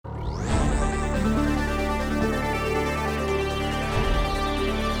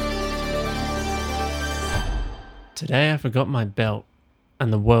Today I forgot my belt,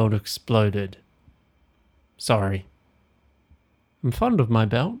 and the world exploded. Sorry. I'm fond of my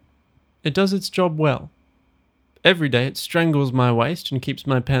belt. It does its job well. Every day it strangles my waist and keeps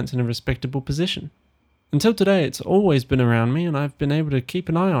my pants in a respectable position. Until today it's always been around me and I've been able to keep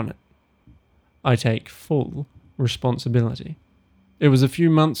an eye on it. I take full responsibility. It was a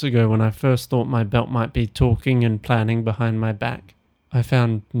few months ago when I first thought my belt might be talking and planning behind my back. I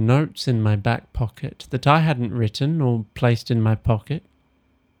found notes in my back pocket that I hadn't written or placed in my pocket.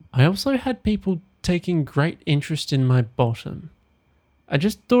 I also had people taking great interest in my bottom. I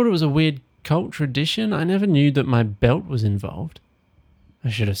just thought it was a weird cult tradition. I never knew that my belt was involved. I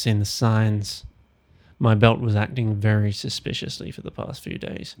should have seen the signs. My belt was acting very suspiciously for the past few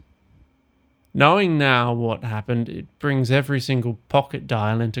days. Knowing now what happened, it brings every single pocket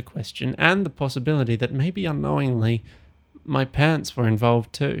dial into question and the possibility that maybe unknowingly my pants were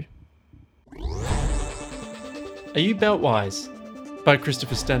involved too. Are You Beltwise? By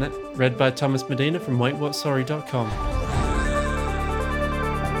Christopher Stennett, read by Thomas Medina from WaitWhatSorry.com.